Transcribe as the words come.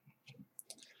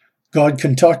God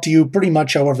can talk to you pretty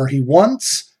much however he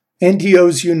wants, and he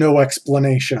owes you no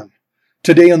explanation.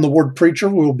 Today on The Word Preacher,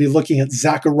 we will be looking at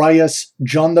Zacharias,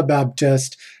 John the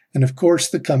Baptist, and of course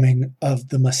the coming of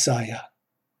the Messiah.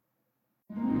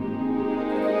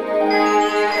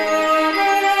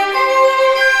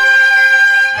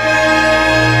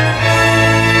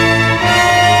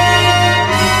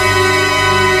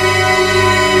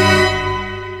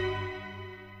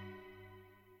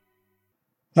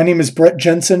 My name is Brett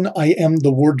Jensen. I am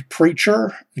The Word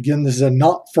Preacher. Again, this is a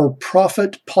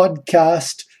not-for-profit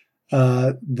podcast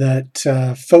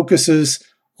that focuses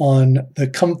on the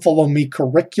Come Follow Me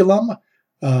curriculum.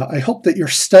 I hope that you're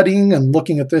studying and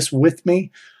looking at this with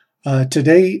me.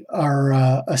 Today,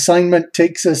 our assignment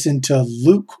takes us into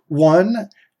Luke 1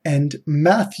 and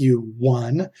Matthew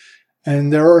 1,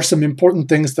 and there are some important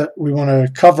things that we want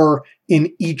to cover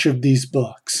in each of these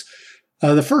books.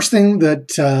 The first thing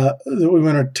that we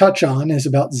want to touch on is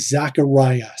about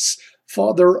Zacharias,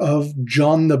 father of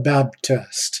John the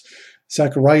Baptist.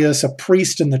 Zacharias, a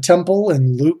priest in the temple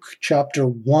in Luke chapter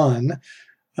 1,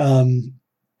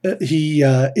 he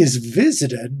is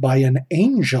visited by an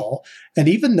angel, and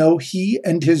even though he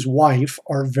and his wife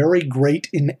are very great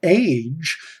in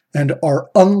age and are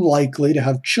unlikely to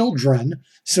have children,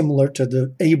 similar to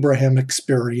the Abraham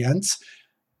experience,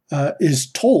 is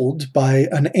told by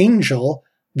an angel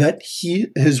that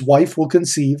his wife will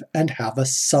conceive and have a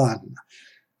son.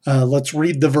 Let's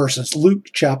read the verses. Luke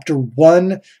chapter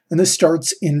 1, and this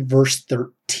starts in verse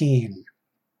 13.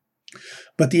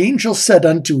 But the angel said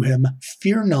unto him,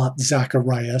 Fear not,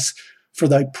 Zacharias, for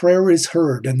thy prayer is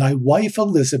heard, and thy wife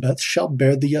Elizabeth shall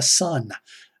bear thee a son,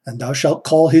 and thou shalt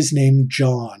call his name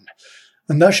John.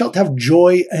 And thou shalt have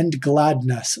joy and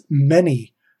gladness.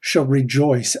 Many shall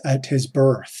rejoice at his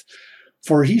birth.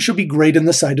 For he shall be great in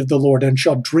the sight of the Lord, and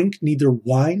shall drink neither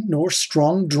wine nor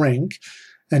strong drink,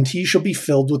 and he shall be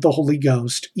filled with the Holy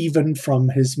Ghost, even from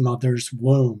his mother's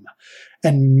womb.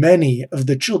 And many of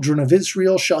the children of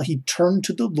Israel shall he turn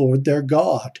to the Lord their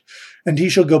God, and he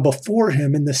shall go before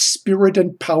him in the spirit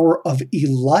and power of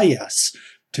Elias,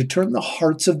 to turn the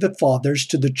hearts of the fathers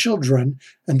to the children,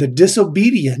 and the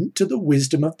disobedient to the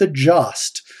wisdom of the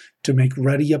just, to make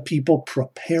ready a people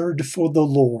prepared for the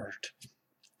Lord.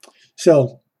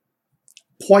 So,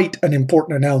 quite an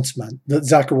important announcement that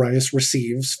Zacharias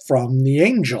receives from the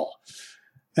angel.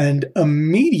 And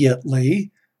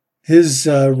immediately, his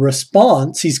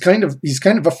response, he's kind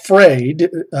of afraid.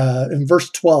 In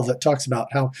verse 12, it talks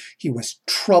about how he was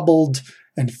troubled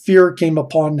and fear came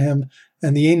upon him.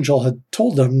 And the angel had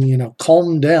told him,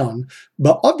 calm down.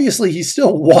 But obviously, he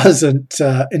still wasn't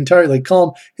entirely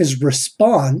calm. His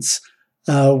response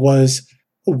was,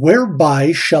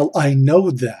 Whereby shall I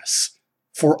know this?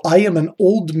 For I am an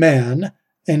old man,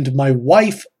 and my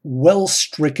wife well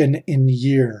stricken in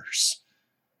years.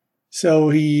 So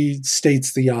he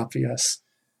states the obvious.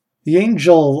 The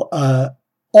angel,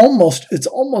 it's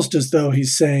almost as though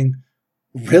he's saying,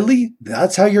 Really?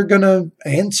 That's how you're going to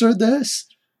answer this?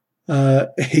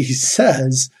 He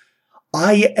says,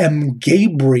 I am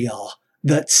Gabriel,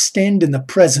 that stand in the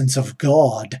presence of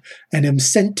God, and am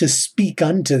sent to speak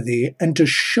unto thee, and to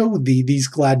show thee these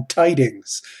glad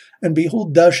tidings. And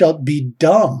behold, thou shalt be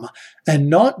dumb, and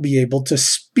not be able to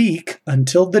speak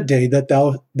until the day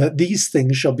that these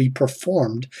things shall be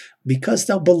performed, because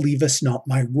thou believest not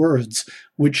my words,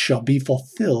 which shall be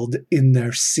fulfilled in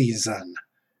their season.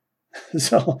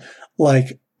 So,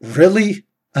 really?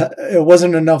 It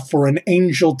wasn't enough for an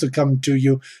angel to come to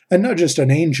you, and not just an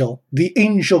angel, the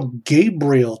angel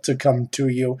Gabriel to come to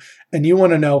you, and you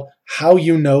want to know how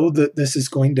you know that this is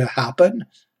going to happen?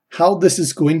 How this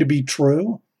is going to be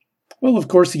true? Well, of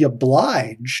course, he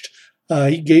obliged.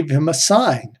 He gave him a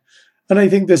sign. And I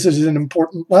think this is an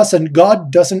important lesson.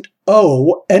 God doesn't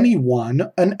owe anyone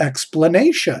an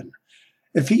explanation.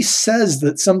 If he says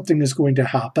that something is going to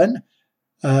happen,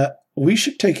 we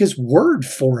should take his word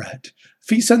for it. If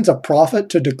he sends a prophet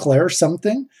to declare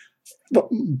something,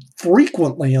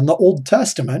 frequently in the Old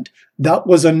Testament, that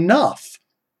was enough.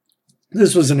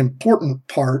 This was an important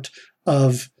part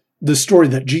of the story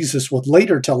that Jesus would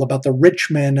later tell about the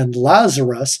rich man and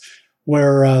Lazarus,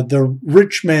 where the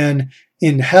rich man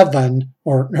in heaven,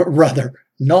 or rather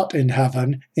not in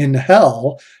heaven, in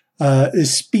hell,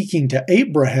 is speaking to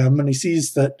Abraham, and he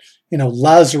sees that,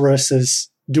 Lazarus is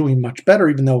doing much better,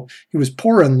 even though he was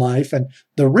poor in life, and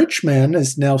the rich man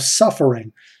is now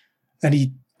suffering. And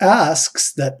he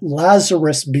asks that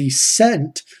Lazarus be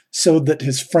sent so that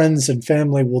his friends and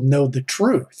family will know the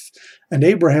truth. And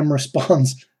Abraham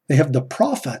responds, they have the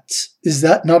prophets. Is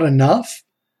that not enough?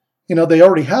 They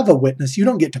already have a witness. You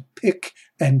don't get to pick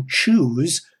and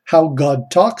choose how God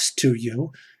talks to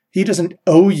you. He doesn't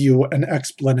owe you an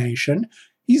explanation.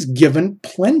 He's given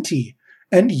plenty,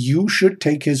 and you should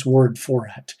take his word for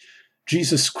it.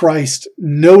 Jesus Christ,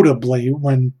 notably,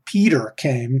 when Peter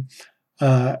came,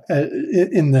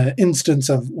 in the instance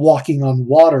of walking on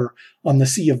water on the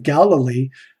Sea of Galilee,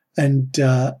 and,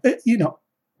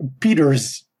 Peter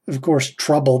is, of course,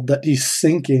 troubled that he's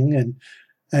sinking,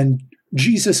 and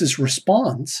Jesus'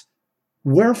 response,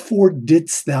 "Wherefore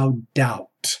didst thou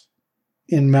doubt?"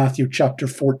 in Matthew chapter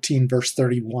 14, verse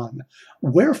 31.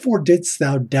 Wherefore didst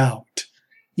thou doubt?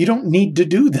 You don't need to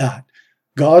do that.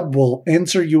 God will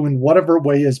answer you in whatever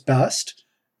way is best,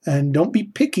 and don't be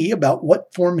picky about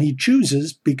what form he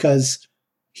chooses, because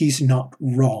he's not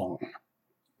wrong.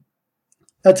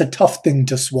 That's a tough thing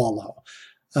to swallow.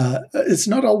 It's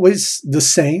not always the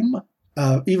same,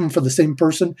 even for the same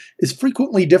person. It's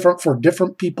frequently different for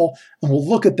different people, and we'll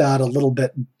look at that a little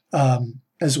bit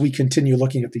as we continue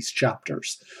looking at these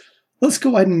chapters. Let's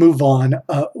go ahead and move on.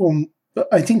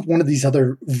 I think one of these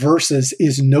other verses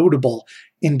is notable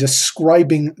in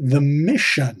describing the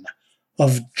mission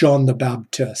of John the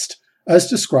Baptist, as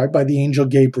described by the angel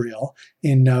Gabriel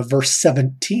in verse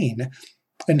 17.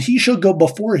 "And he shall go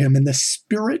before him in the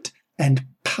spirit and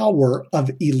power of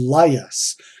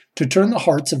Elias, to turn the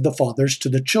hearts of the fathers to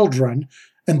the children,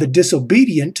 and the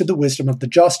disobedient to the wisdom of the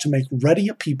just, to make ready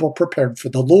a people prepared for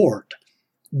the Lord."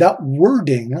 That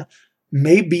wording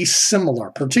may be similar,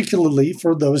 particularly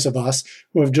for those of us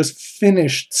who have just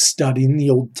finished studying the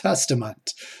Old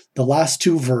Testament. The last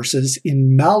two verses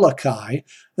in Malachi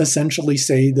essentially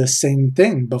say the same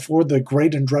thing. Before the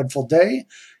great and dreadful day,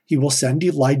 he will send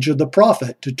Elijah the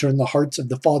prophet to turn the hearts of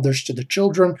the fathers to the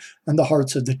children and the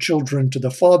hearts of the children to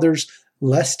the fathers,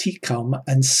 lest he come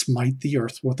and smite the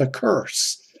earth with a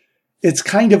curse. It's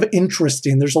kind of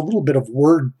interesting. There's a little bit of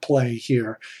word play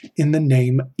here in the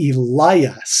name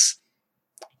Elias.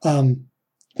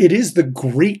 It is the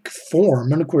Greek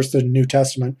form, and of course the New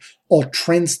Testament, all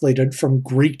translated from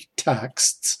Greek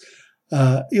texts.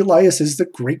 Elias is the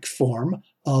Greek form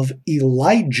of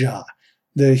Elijah,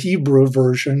 the Hebrew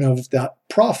version of that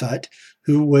prophet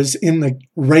who was in the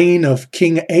reign of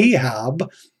King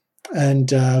Ahab and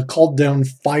called down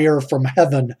fire from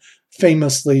heaven,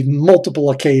 famously multiple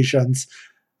occasions,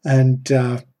 and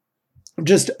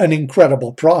just an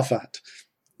incredible prophet.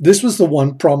 This was the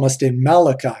one promised in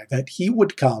Malachi, that he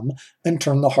would come and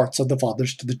turn the hearts of the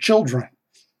fathers to the children.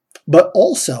 But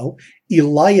also,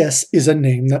 Elias is a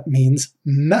name that means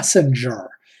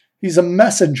messenger. He's a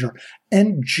messenger,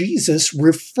 and Jesus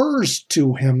refers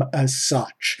to him as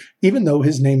such, even though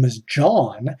his name is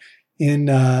John. In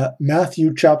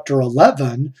Matthew chapter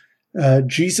 11,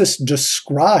 Jesus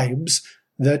describes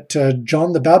that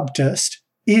John the Baptist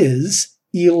is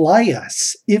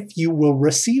Elias, if you will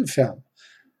receive him.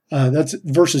 That's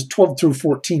verses 12 through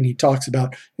 14. He talks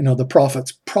about, the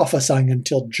prophets prophesying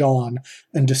until John,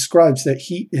 and describes that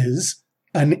he is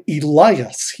an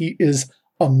Elias. He is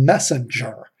a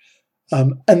messenger.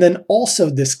 And then also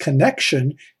this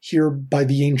connection here by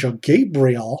the angel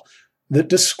Gabriel that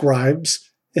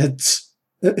describes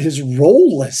his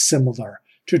role is similar,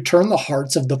 to turn the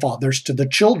hearts of the fathers to the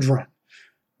children.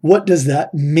 What does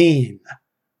that mean?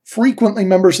 Frequently,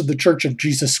 members of the Church of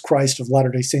Jesus Christ of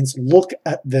Latter-day Saints look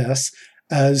at this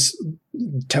as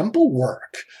temple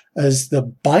work, as the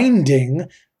binding,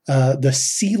 the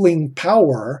sealing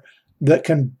power that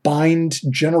can bind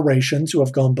generations who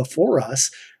have gone before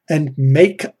us and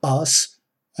make us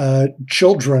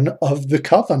children of the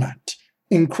covenant.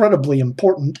 Incredibly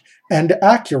important and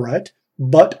accurate,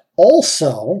 but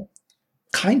also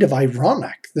kind of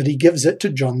ironic that he gives it to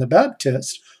John the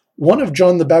Baptist. One of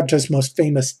John the Baptist's most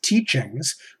famous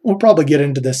teachings, we'll probably get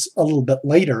into this a little bit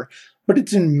later, but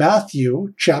it's in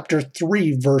Matthew chapter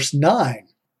 3, verse 9,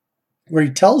 where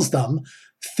he tells them,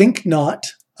 think not,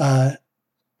 and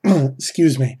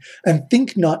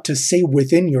think not to say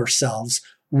within yourselves,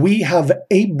 we have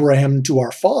Abraham to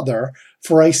our father,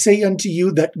 for I say unto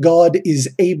you that God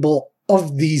is able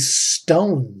of these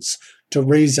stones to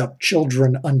raise up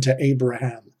children unto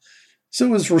Abraham.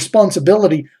 So his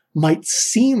responsibility might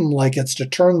seem like it's to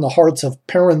turn the hearts of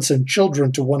parents and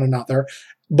children to one another,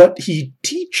 but he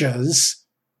teaches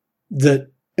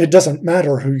that it doesn't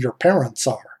matter who your parents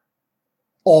are.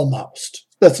 Almost.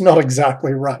 That's not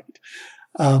exactly right.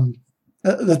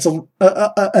 That's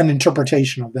an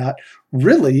interpretation of that.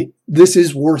 Really, this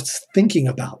is worth thinking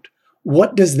about.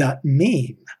 What does that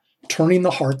mean? Turning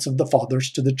the hearts of the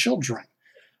fathers to the children.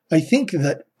 I think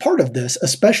that part of this,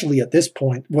 especially at this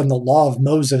point when the law of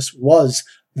Moses was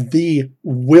the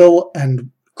will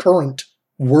and current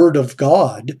word of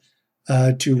God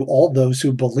to all those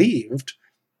who believed,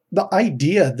 the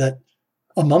idea that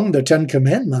among the 10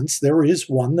 Commandments, there is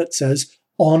one that says,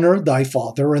 honor thy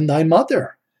father and thy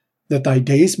mother, that thy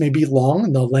days may be long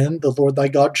in the land the Lord thy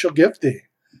God shall give thee.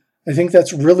 I think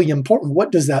that's really important.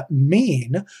 What does that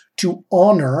mean to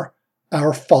honor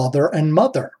our father and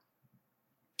mother?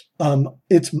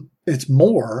 It's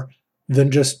more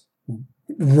than just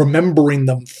remembering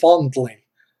them fondly.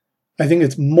 I think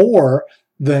it's more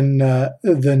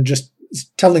than just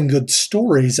telling good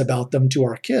stories about them to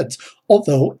our kids,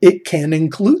 although it can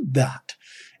include that.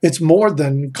 It's more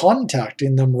than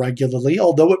contacting them regularly,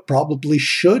 although it probably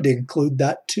should include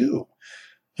that too.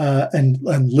 And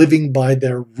living by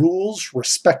their rules,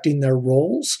 respecting their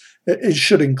roles, it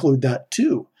should include that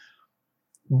too.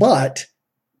 But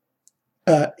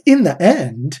in the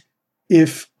end,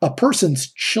 if a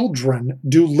person's children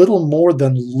do little more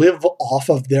than live off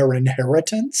of their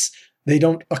inheritance, they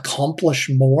don't accomplish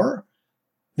more,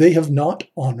 they have not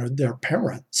honored their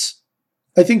parents.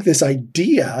 I think this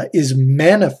idea is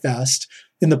manifest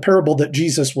in the parable that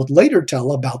Jesus would later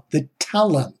tell about the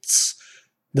talents.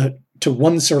 That to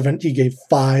one servant he gave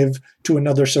 5, to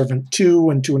another servant 2,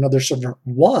 and to another servant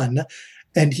 1,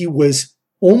 and he was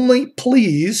only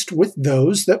pleased with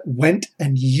those that went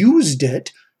and used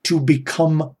it to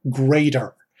become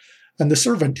greater. And the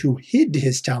servant who hid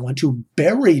his talent, who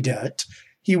buried it,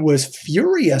 he was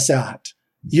furious at.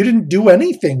 You didn't do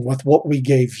anything with what we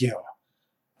gave you.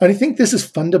 And I think this is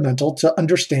fundamental to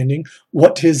understanding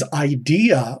what his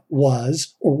idea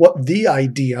was, or what the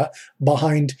idea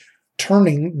behind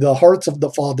turning the hearts of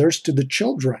the fathers to the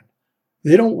children.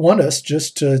 They don't want us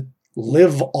just to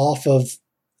live off of,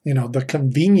 the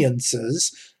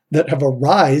conveniences that have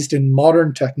arisen in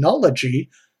modern technology.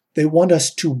 They want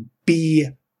us to be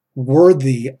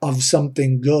worthy of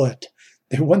something good.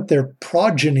 They want their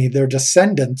progeny, their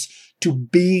descendants, to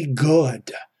be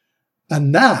good.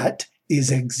 And that is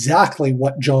exactly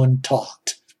what John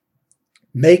taught.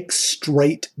 Make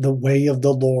straight the way of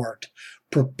the Lord.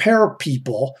 Prepare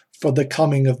people for the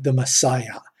coming of the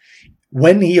Messiah.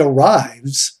 When he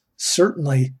arrives,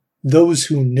 certainly those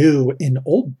who knew in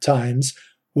old times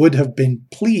would have been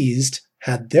pleased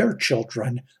had their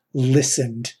children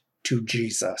listened to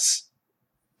Jesus.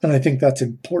 And I think that's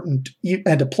important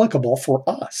and applicable for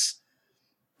us.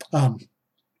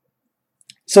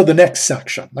 So the next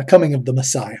section, the coming of the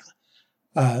Messiah.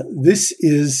 This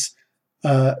is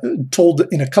told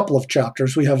in a couple of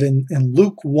chapters. We have in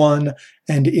Luke 1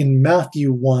 and in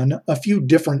Matthew 1 a few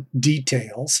different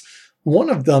details.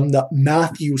 One of them that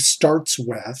Matthew starts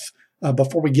with,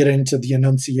 before we get into the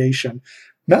Annunciation,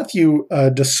 Matthew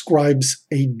describes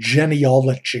a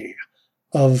genealogy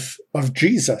of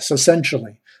Jesus,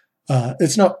 essentially.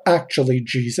 It's not actually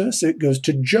Jesus, it goes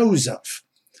to Joseph.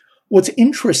 What's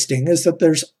interesting is that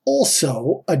there's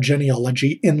also a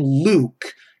genealogy in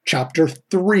Luke chapter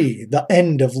 3, the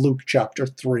end of Luke chapter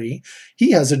 3.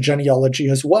 He has a genealogy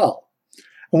as well.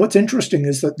 And what's interesting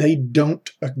is that they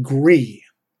don't agree.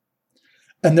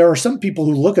 And there are some people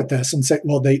who look at this and say,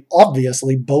 well, they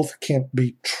obviously both can't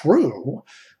be true.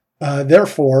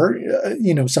 Therefore,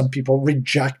 some people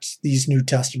reject these New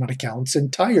Testament accounts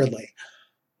entirely,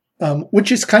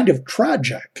 which is kind of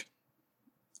tragic.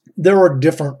 There are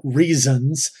different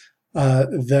reasons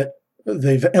that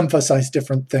they've emphasized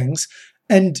different things.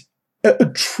 And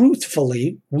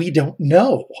truthfully, we don't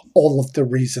know all of the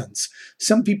reasons.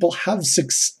 Some people have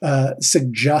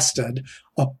suggested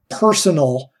a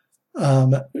personal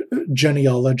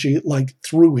genealogy, like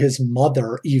through his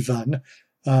mother even,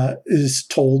 is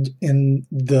told in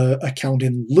the account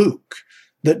in Luke,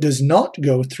 that does not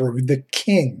go through the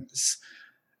kings.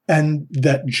 And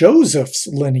that Joseph's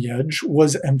lineage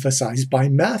was emphasized by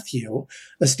Matthew,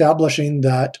 establishing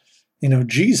that,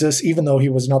 Jesus, even though he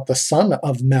was not the son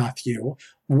of Matthew,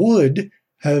 would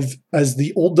have, as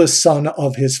the oldest son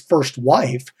of his first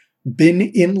wife, been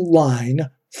in line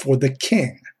for the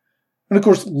king. And of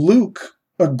course, Luke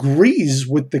agrees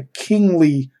with the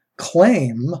kingly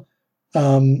claim,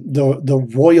 the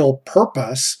royal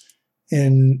purpose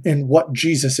in what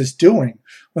Jesus is doing.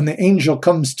 When the angel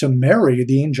comes to Mary,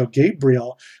 the angel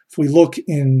Gabriel, if we look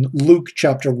in Luke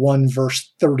chapter 1,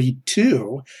 verse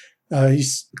 32,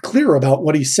 he's clear about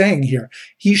what he's saying here.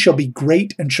 He shall be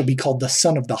great and shall be called the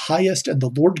Son of the Highest, and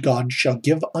the Lord God shall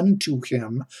give unto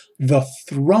him the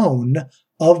throne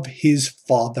of his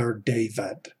father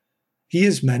David. He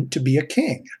is meant to be a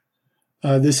king.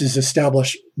 This is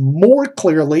established more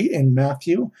clearly in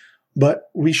Matthew, but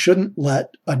we shouldn't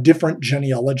let a different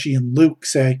genealogy in Luke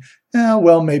say,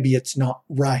 well, maybe it's not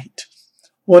right.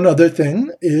 One other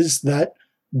thing is that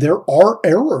there are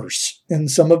errors in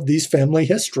some of these family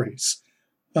histories.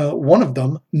 One of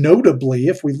them, notably,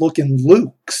 if we look in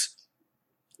Luke's,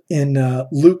 in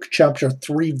Luke chapter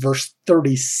 3, verse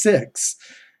 36,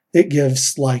 it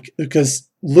gives because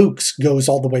Luke's goes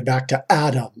all the way back to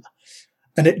Adam,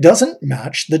 and it doesn't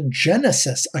match the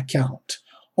Genesis account.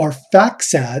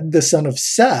 Arphaxad, the son of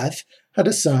Seth, had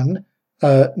a son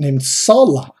named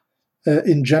Salah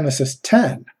in Genesis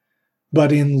 10.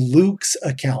 But in Luke's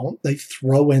account, they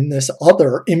throw in this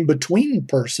other in-between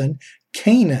person,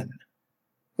 Canaan.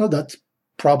 Well, that's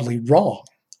probably wrong.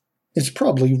 It's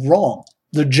probably wrong.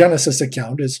 The Genesis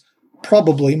account is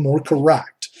probably more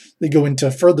correct. They go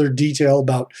into further detail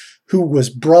about who was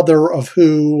brother of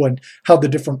who and how the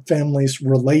different families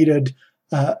related.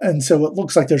 And so it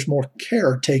looks like there's more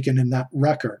care taken in that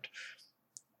record.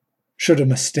 Should a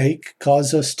mistake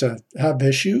cause us to have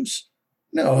issues?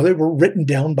 No, they were written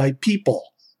down by people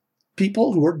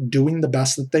who are doing the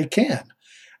best that they can.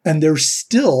 And there's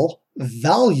still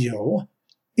value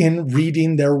in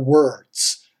reading their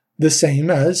words. The same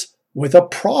as with a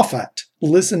prophet,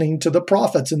 listening to the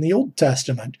prophets in the Old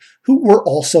Testament, who were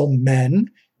also men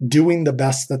doing the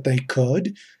best that they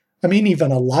could. I mean,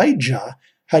 even Elijah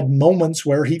had moments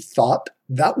where he thought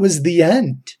that was the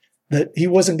end, that he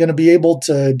wasn't going to be able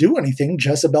to do anything.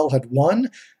 Jezebel had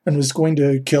won and was going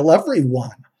to kill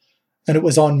everyone. And it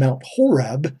was on Mount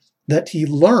Horeb that he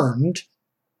learned,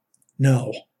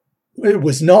 no, it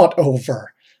was not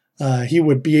over. He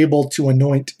would be able to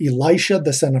anoint Elisha,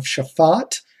 the son of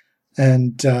Shaphat,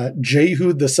 and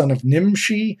Jehu, the son of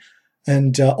Nimshi,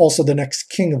 and also the next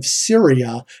king of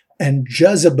Syria, and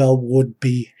Jezebel would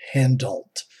be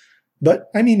handled.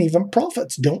 But, I mean, even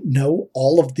prophets don't know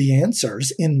all of the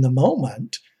answers in the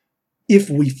moment. If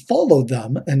we follow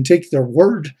them and take their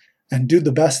word and do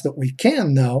the best that we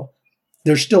can, though,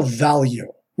 there's still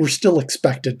value. We're still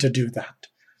expected to do that.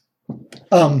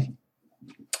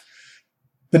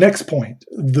 The next point,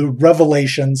 the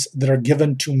revelations that are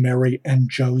given to Mary and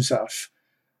Joseph.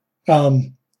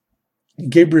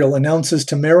 Gabriel announces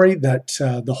to Mary that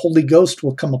the Holy Ghost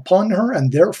will come upon her,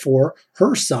 and therefore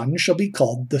her son shall be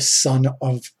called the Son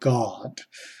of God.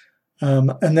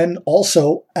 And then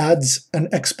also adds an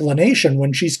explanation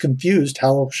when she's confused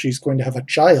how she's going to have a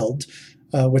child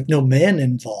with no man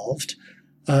involved.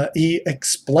 He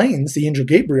explains, the angel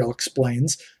Gabriel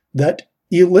explains, that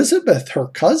Elizabeth, her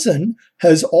cousin,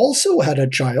 has also had a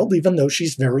child, even though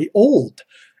she's very old.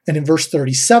 And in verse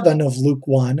 37 of Luke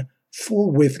 1,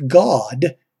 for with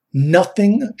God,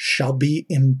 nothing shall be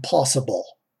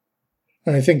impossible.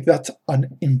 And I think that's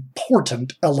an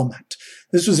important element.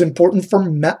 This was important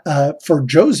for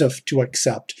Joseph to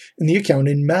accept in the account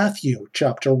in Matthew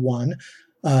chapter 1.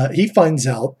 He finds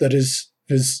out that his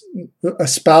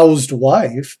espoused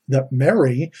wife, that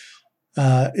Mary,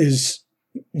 is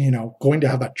going to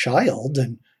have a child,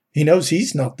 and he knows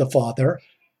he's not the father.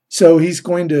 So he's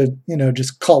going to,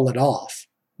 just call it off,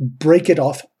 break it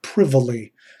off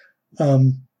privily.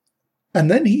 And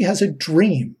then he has a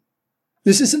dream.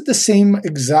 This isn't the same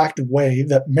exact way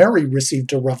that Mary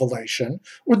received a revelation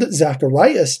or that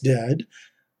Zacharias did,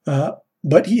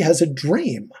 but he has a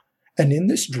dream. And in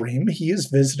this dream, he is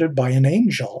visited by an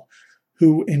angel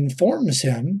who informs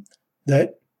him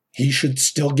that he should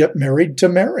still get married to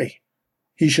Mary.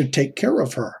 He should take care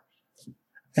of her,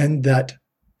 and that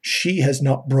she has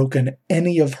not broken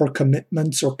any of her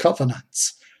commitments or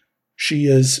covenants. She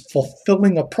is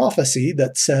fulfilling a prophecy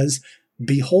that says,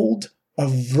 behold, a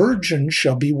virgin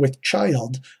shall be with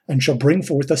child, and shall bring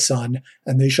forth a son,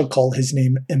 and they shall call his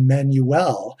name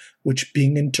Emmanuel, which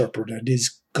being interpreted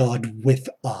is God with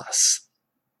us.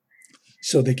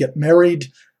 So they get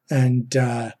married, and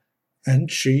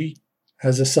she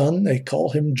has a son. They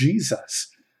call him Jesus.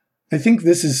 I think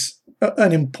this is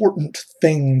an important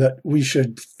thing that we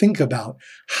should think about,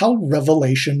 how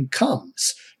revelation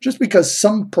comes. Just because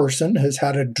some person has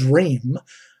had a dream,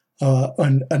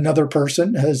 and another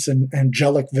person has an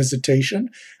angelic visitation,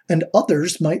 and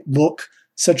others might look,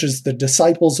 such as the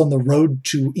disciples on the road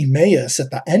to Emmaus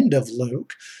at the end of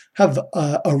Luke, have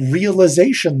a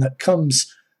realization that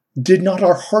comes, did not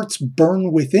our hearts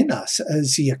burn within us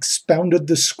as he expounded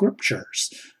the scriptures?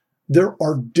 There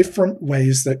are different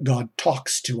ways that God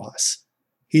talks to us.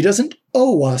 He doesn't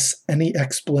owe us any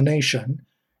explanation.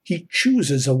 He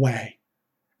chooses a way.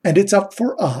 And it's up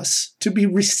for us to be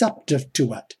receptive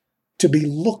to it, to be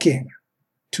looking,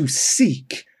 to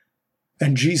seek.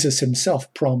 And Jesus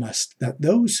himself promised that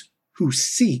those who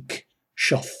seek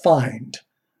shall find,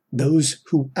 those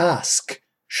who ask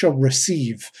shall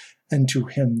receive, and to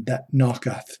him that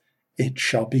knocketh it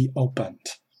shall be opened.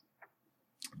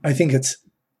 I think it's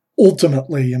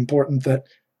ultimately important that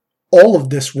all of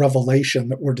this revelation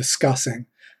that we're discussing,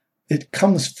 it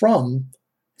comes from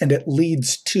and it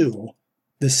leads to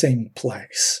the same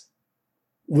place.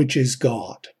 which is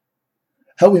God.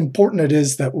 How important it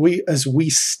is that as we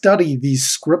study these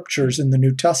scriptures in the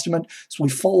New Testament, as we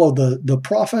follow the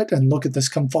prophet and look at this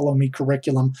Come Follow Me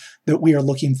curriculum, that we are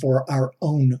looking for our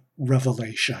own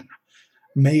revelation.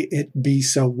 May it be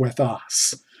so with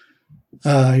us.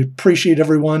 I appreciate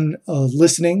everyone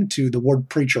listening to the Word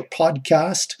Preacher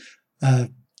podcast.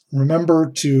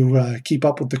 Remember to keep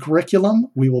up with the curriculum.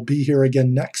 We will be here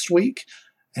again next week,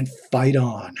 and fight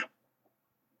on.